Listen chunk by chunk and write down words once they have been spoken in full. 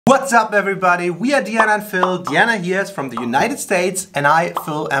What's up everybody? We are Diana and Phil. Diana here is from the United States and I,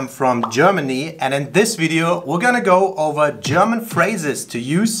 Phil, am from Germany. And in this video we're gonna go over German phrases to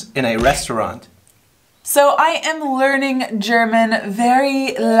use in a restaurant. So I am learning German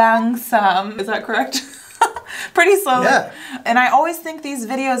very langsam. Is that correct? Pretty slowly. Yeah. And I always think these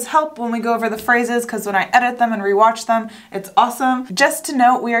videos help when we go over the phrases because when I edit them and rewatch them, it's awesome. Just to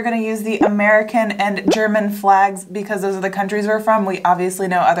note, we are going to use the American and German flags because those are the countries we're from. We obviously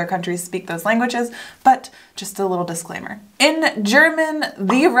know other countries speak those languages, but just a little disclaimer. In German,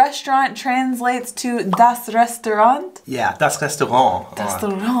 the restaurant translates to das Restaurant. Yeah, das Restaurant. Das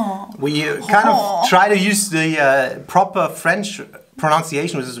Restaurant. We kind of try to use the proper French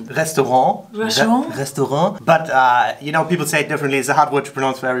pronunciation, which is restaurant. Restaurant. But, you know, people say it differently. It's a hard word to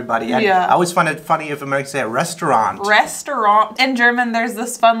pronounce for everybody. And yeah. I always find it funny if Americans say restaurant. Restaurant. In German, there's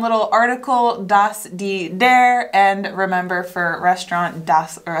this fun little article, das, die, der, and remember for restaurant,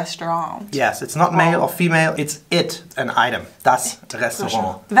 das Restaurant. Yes, it's not male or female, it's it, an item. Das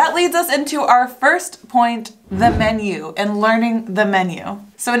Restaurant. That leads us into our first point, the menu, and learning the menu.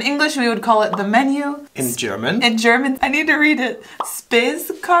 So in English, we would call it the menu. In German? In German, I need to read it.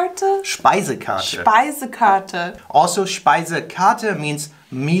 Speisekarte? Speisekarte. Speisekarte. Also, Speisekarte means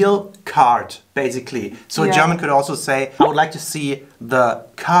meal card, basically. So a German could also say, I would like to see the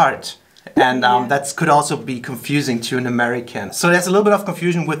card. And that could also be confusing to an American. So there's a little bit of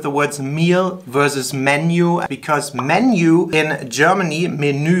confusion with the words meal versus menu, because menu in Germany,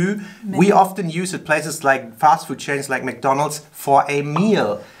 menu, we often use at places like fast food chains like McDonald's for a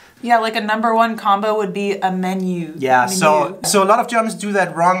meal. Yeah, like a #1 combo would be a menu. Yeah, so a lot of Germans do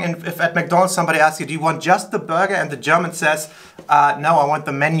that wrong. And if at McDonald's somebody asks you, do you want just the burger? And the German says, no, I want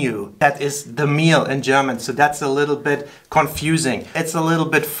the menu. That is the meal in German. So that's a little bit confusing. It's a little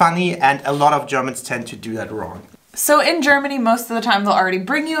bit funny and a lot of Germans tend to do that wrong. So in Germany, most of the time they'll already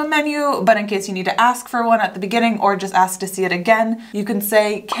bring you a menu, but in case you need to ask for one at the beginning or just ask to see it again, you can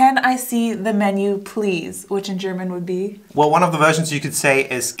say, can I see the menu, please? Which in German would be? Well, one of the versions you could say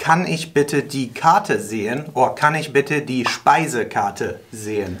is, kann ich bitte die Karte sehen? Or kann ich bitte die Speisekarte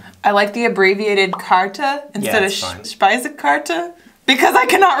sehen? I like the abbreviated Karte instead of fine. Speisekarte. Because I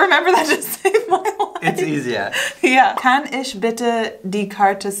cannot remember that to save my life. It's easier. Yeah. Kann ich bitte die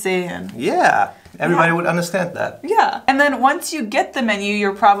Karte sehen? Yeah. Everybody would understand that. Yeah. And then once you get the menu,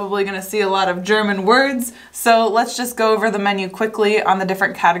 you're probably going to see a lot of German words. So let's just go over the menu quickly on the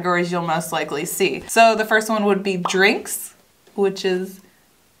different categories you'll most likely see. So the first one would be drinks, which is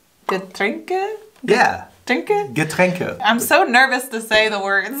Getränke. Yeah. Getränke? Getränke. I'm so nervous to say the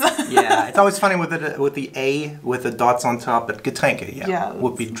words. Yeah, it's always funny with the A with the dots on top, but Getränke, yeah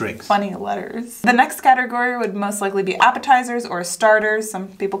would be drinks. Funny letters. The next category would most likely be appetizers or starters. Some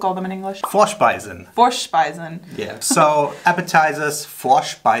people call them in English. Vorspeisen. Vorspeisen. Yeah, so appetizers,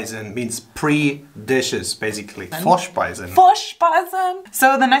 Vorspeisen means pre-dishes, basically. Vorspeisen. Vorspeisen.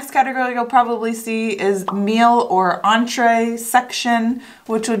 So the next category you'll probably see is meal or entree section,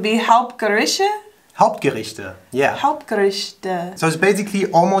 which would be Hauptgerichte. Hauptgerichte, yeah. Hauptgerichte. So it's basically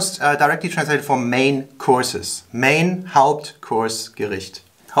almost directly translated from main courses. Main, Haupt, Kurs, Gericht.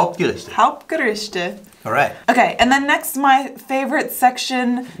 Hauptgerichte. Hauptgerichte. All right. Okay, and then next my favorite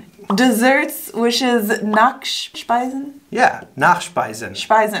section, desserts, which is Nachspeisen. Yeah, Nachspeisen.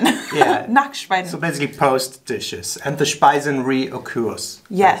 Speisen. Yeah. Nachspeisen. So basically post dishes. And the Speisen reoccurs.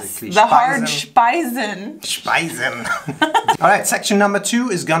 Yes, basically. the hard Speisen. Speisen. All right, section number 2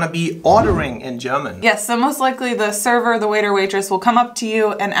 is gonna be ordering in German. Yes, so most likely the server, the waiter, waitress will come up to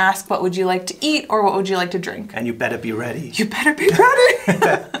you and ask what would you like to eat or what would you like to drink. And you better be ready. You better be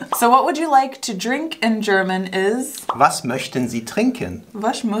ready. So what would you like to drink in German is... Was möchten Sie trinken?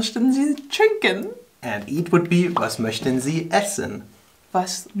 Was möchten Sie trinken? And eat would be, was möchten Sie essen?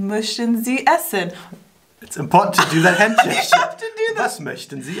 Was möchten Sie essen? It's important to do that handshake. You have to do that. Was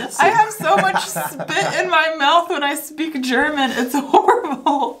möchten Sie essen? I have so much spit in my mouth when I speak German. It's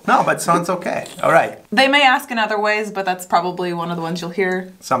horrible. No, but sounds okay. All right. They may ask in other ways, but that's probably one of the ones you'll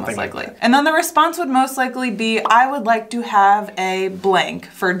hear. Something most likely. like that. And then the response would most likely be, I would like to have a blank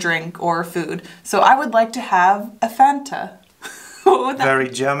for drink or food. So I would like to have a Fanta. Very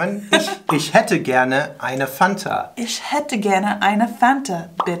German. Ich hätte gerne eine Fanta. Ich hätte gerne eine Fanta,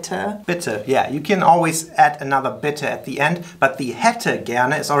 bitte. Bitte, yeah. You can always add another bitte at the end, but the hätte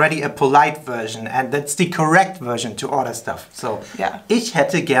gerne is already a polite version, and that's the correct version to order stuff. So, yeah. Ich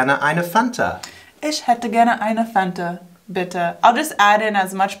hätte gerne eine Fanta. Ich hätte gerne eine Fanta, bitte. I'll just add in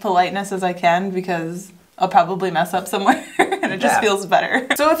as much politeness as I can because I'll probably mess up somewhere and it just feels better.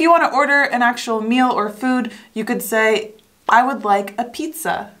 So if you want to order an actual meal or food, you could say, I would like a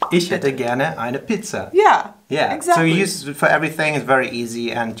pizza. Ich hätte gerne eine Pizza. Yeah. Yeah, exactly. So you use it for everything, it's very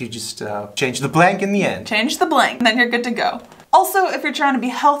easy, and you just change the blank in the end. Change the blank, and then you're good to go. Also, if you're trying to be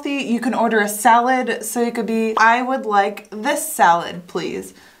healthy, you can order a salad. So you could be, I would like this salad,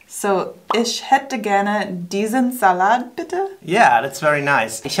 please. So, ich hätte gerne diesen Salat, bitte. Yeah, that's very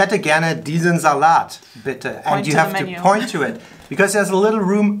nice. Ich hätte gerne diesen Salat, bitte. And you have to point to it. Because there's a little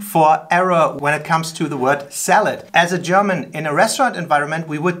room for error when it comes to the word salad. As a German, in a restaurant environment,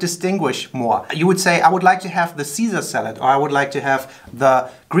 we would distinguish more. You would say, I would like to have the Caesar salad, or I would like to have the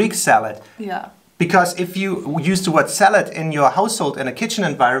Greek salad. Yeah. Because if you use the word salad in your household in a kitchen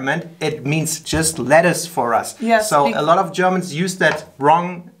environment, it means just lettuce for us. Yes, so a lot of Germans use that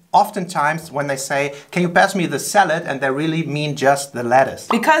wrong oftentimes when they say, can you pass me the salad? And they really mean just the lettuce.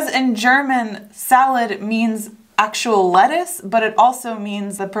 Because in German, salad means actual lettuce, but it also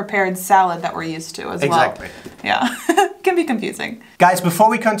means the prepared salad that we're used to as well. Exactly. Yeah, it can be confusing. Guys, before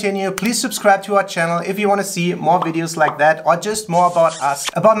we continue, please subscribe to our channel if you want to see more videos like that or just more about us.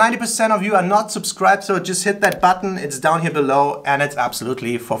 About 90% of you are not subscribed, so just hit that button. It's down here below and it's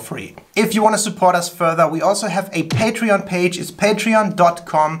absolutely for free. If you want to support us further, we also have a Patreon page. It's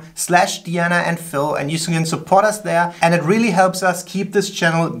patreon.com/DeannaandPhil, and you can support us there, and it really helps us keep this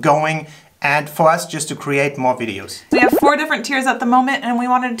channel going and for us just to create more videos. We have 4 different tiers at the moment, and we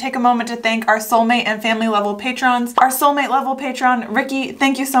wanted to take a moment to thank our soulmate and family level patrons. Our soulmate level patron, Ricky,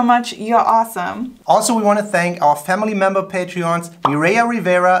 thank you so much. You're awesome. Also, we want to thank our family member patrons, Mireya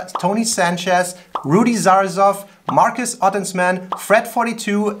Rivera, Tony Sanchez, Rudy Zarzov, Marcus Ottensman,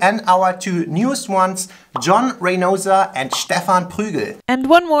 Fred42, and our 2 newest ones, John Reynosa and Stefan Prügel. And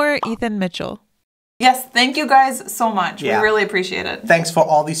one more, Ethan Mitchell. Yes, thank you guys so much. Yeah. We really appreciate it. Thanks for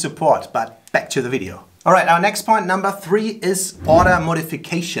all the support, but back to the video. All right, our next point, number 3, is order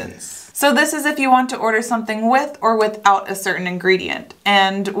modifications. So this is if you want to order something with or without a certain ingredient.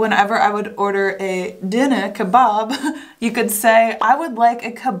 And whenever I would order a dinner kebab, you could say, I would like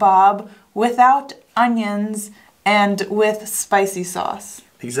a kebab without onions and with spicy sauce.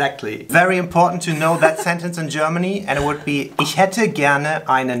 Exactly. Very important to know that sentence in Germany, and it would be, ich hätte gerne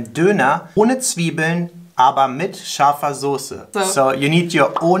einen Döner ohne Zwiebeln, aber mit scharfer Soße. So you need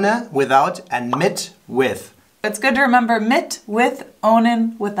your ohne, without, and mit, with. It's good to remember mit, with,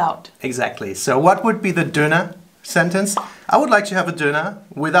 ohne, without. Exactly. So what would be the Döner sentence? I would like to have a Döner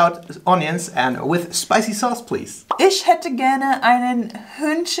without onions and with spicy sauce, please. Ich hätte gerne einen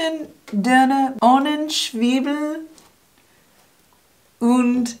Hühnchendöner ohne Zwiebeln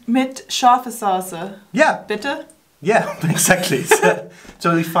und mit scharfer Soße. Yeah. Bitte? Yeah, exactly. So,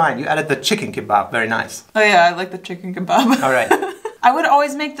 totally fine. You added the chicken kebab. Very nice. Oh yeah, I like the chicken kebab. All right. I would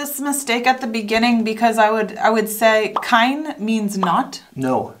always make this mistake at the beginning because I would say kein means not.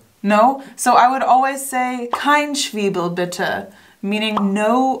 No. No? So I would always say kein Zwiebel bitte, meaning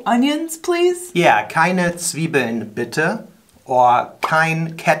no onions, please. Yeah, keine Zwiebeln bitte. Or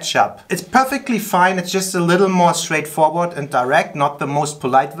kein ketchup. It's perfectly fine. It's just a little more straightforward and direct, not the most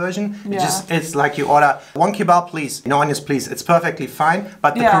polite version. Yeah. It's like you order 1 kebab, please, no onions, please. It's perfectly fine.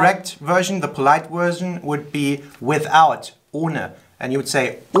 But the correct version, the polite version, would be without, ohne. And you would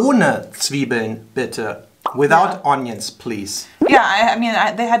say ohne Zwiebeln bitte. Without onions, please. Yeah, I mean,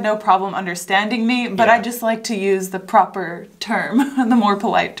 they had no problem understanding me, but I just like to use the proper term, the more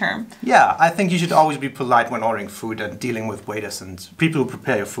polite term. Yeah, I think you should always be polite when ordering food and dealing with waiters and people who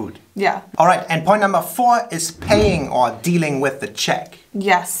prepare your food. Yeah. All right, and point number 4 is paying or dealing with the check.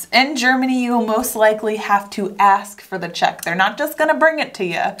 Yes, in Germany you will most likely have to ask for the check. They're not just gonna bring it to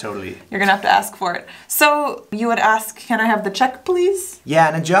you. Totally. You're gonna have to ask for it. So you would ask, can I have the check, please? Yeah,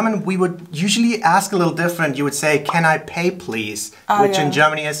 and in German we would usually ask a little different. You would say, can I pay, please? Which in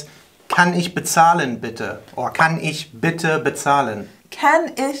Germany is, kann ich bezahlen, bitte? Or kann ich bitte bezahlen?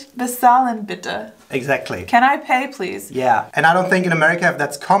 Kann ich bezahlen, bitte? Exactly. Can I pay, please? Yeah, and I don't think in America if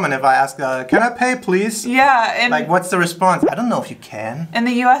that's common. If I ask, can I pay, please? Yeah. Like, what's the response? I don't know if you can. In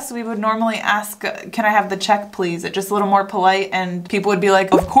the US, we would normally ask, can I have the check, please? It's just a little more polite, and people would be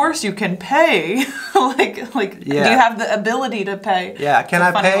like, of course you can pay. like, do you have the ability to pay? Yeah, can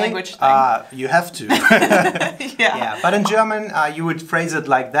I pay? Language thing. You have to. Yeah. But in German, you would phrase it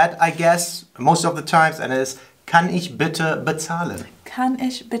like that, I guess, most of the times, and it is, kann ich bitte bezahlen? Kann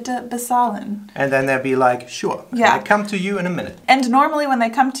ich bitte bezahlen? And then they'll be like, sure. Yeah. I'll come to you in a minute. And normally when they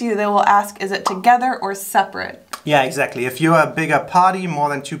come to you, they will ask, is it together or separate? Yeah, exactly. If you're a bigger party, more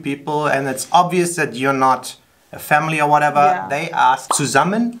than 2 people, and it's obvious that you're not a family or whatever, they ask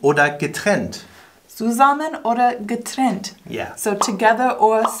zusammen oder getrennt. Zusammen oder getrennt. Yeah. So together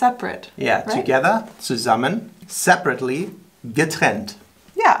or separate. Yeah, right? Together, zusammen, separately, getrennt.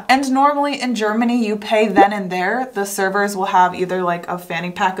 Yeah, Yeah, and normally in Germany you pay then and there. The servers will have either like a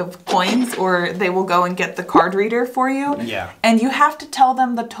fanny pack of coins or they will go and get the card reader for you. Yeah. And you have to tell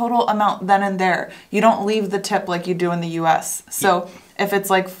them the total amount then and there. You don't leave the tip like you do in the US. So if it's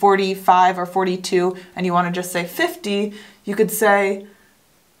like 45 or 42 and you want to just say 50, you could say,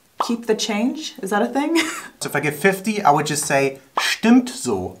 keep the change. Is that a thing? So if I give 50, I would just say, stimmt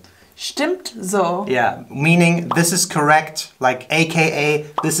so. Stimmt so. Yeah, meaning this is correct, like AKA,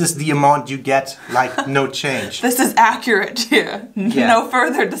 this is the amount you get, like no change. This is accurate, yeah. No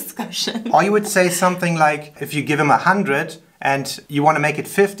further discussion. Or you would say something like, if you give him 100 and you want to make it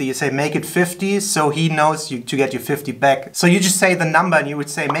 50, you say make it 50 so he knows you to get your 50 back. So you just say the number and you would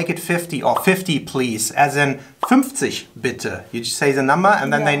say make it 50 or 50 please, as in 50 bitte. You just say the number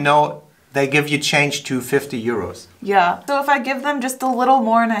and then they know. They give you change to 50 euros. Yeah. So if I give them just a little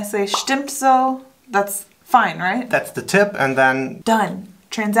more and I say stimmt so, that's fine, right? That's the tip and then... Done.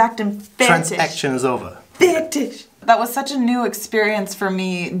 Transacting fertig. Transaction is over. Fertig. That was such a new experience for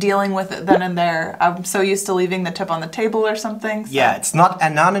me dealing with it then and there. I'm so used to leaving the tip on the table or something. So. Yeah, it's not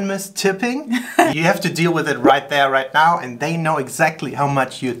anonymous tipping. You have to deal with it right there, right now, and they know exactly how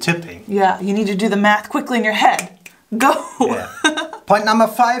much you're tipping. Yeah, you need to do the math quickly in your head. Go! Yeah. Point number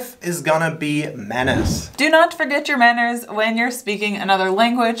 5 is gonna be manners. Do not forget your manners when you're speaking another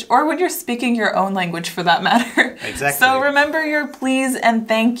language or when you're speaking your own language for that matter. Exactly. So remember your please and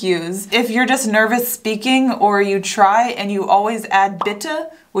thank yous. If you're just nervous speaking or you try and you always add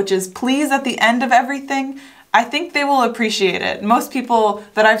bitte, which is please at the end of everything, I think they will appreciate it. Most people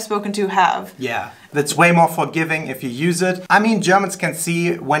that I've spoken to have. Yeah. That's way more forgiving if you use it. I mean, Germans can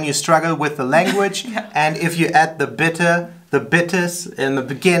see when you struggle with the language and if you add the bitte, the bittes in the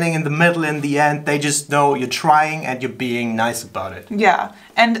beginning, in the middle, in the end, they just know you're trying and you're being nice about it. Yeah,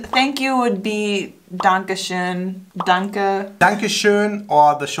 and thank you would be Dankeschön, Danke. Dankeschön,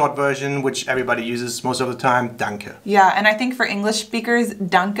 or the short version, which everybody uses most of the time, Danke. Yeah, and I think for English speakers,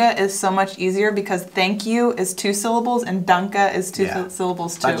 Danke is so much easier because thank you is 2 syllables and Danke is 2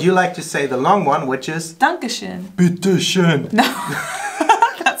 syllables too. But you like to say the long one, which is Dankeschön. Bitteschön. No.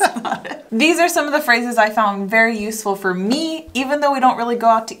 That's not it. These are some of the phrases I found very useful for me, even though we don't really go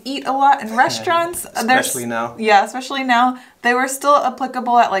out to eat a lot in restaurants. Especially now. Yeah, especially now. They were still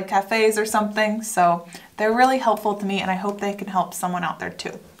applicable at like cafes or something, so they're really helpful to me and I hope they can help someone out there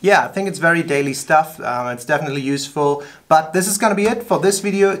too. Yeah, I think it's very daily stuff. It's definitely useful. But this is gonna be it for this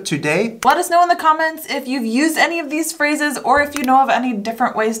video today. Let us know in the comments if you've used any of these phrases or if you know of any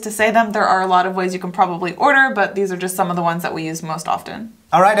different ways to say them. There are a lot of ways you can probably order, but these are just some of the ones that we use most often.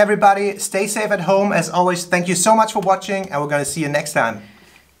 All right, everybody, stay safe at home. As always, thank you so much for watching and we're gonna see you next time.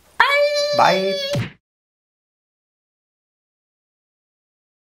 Bye! Bye!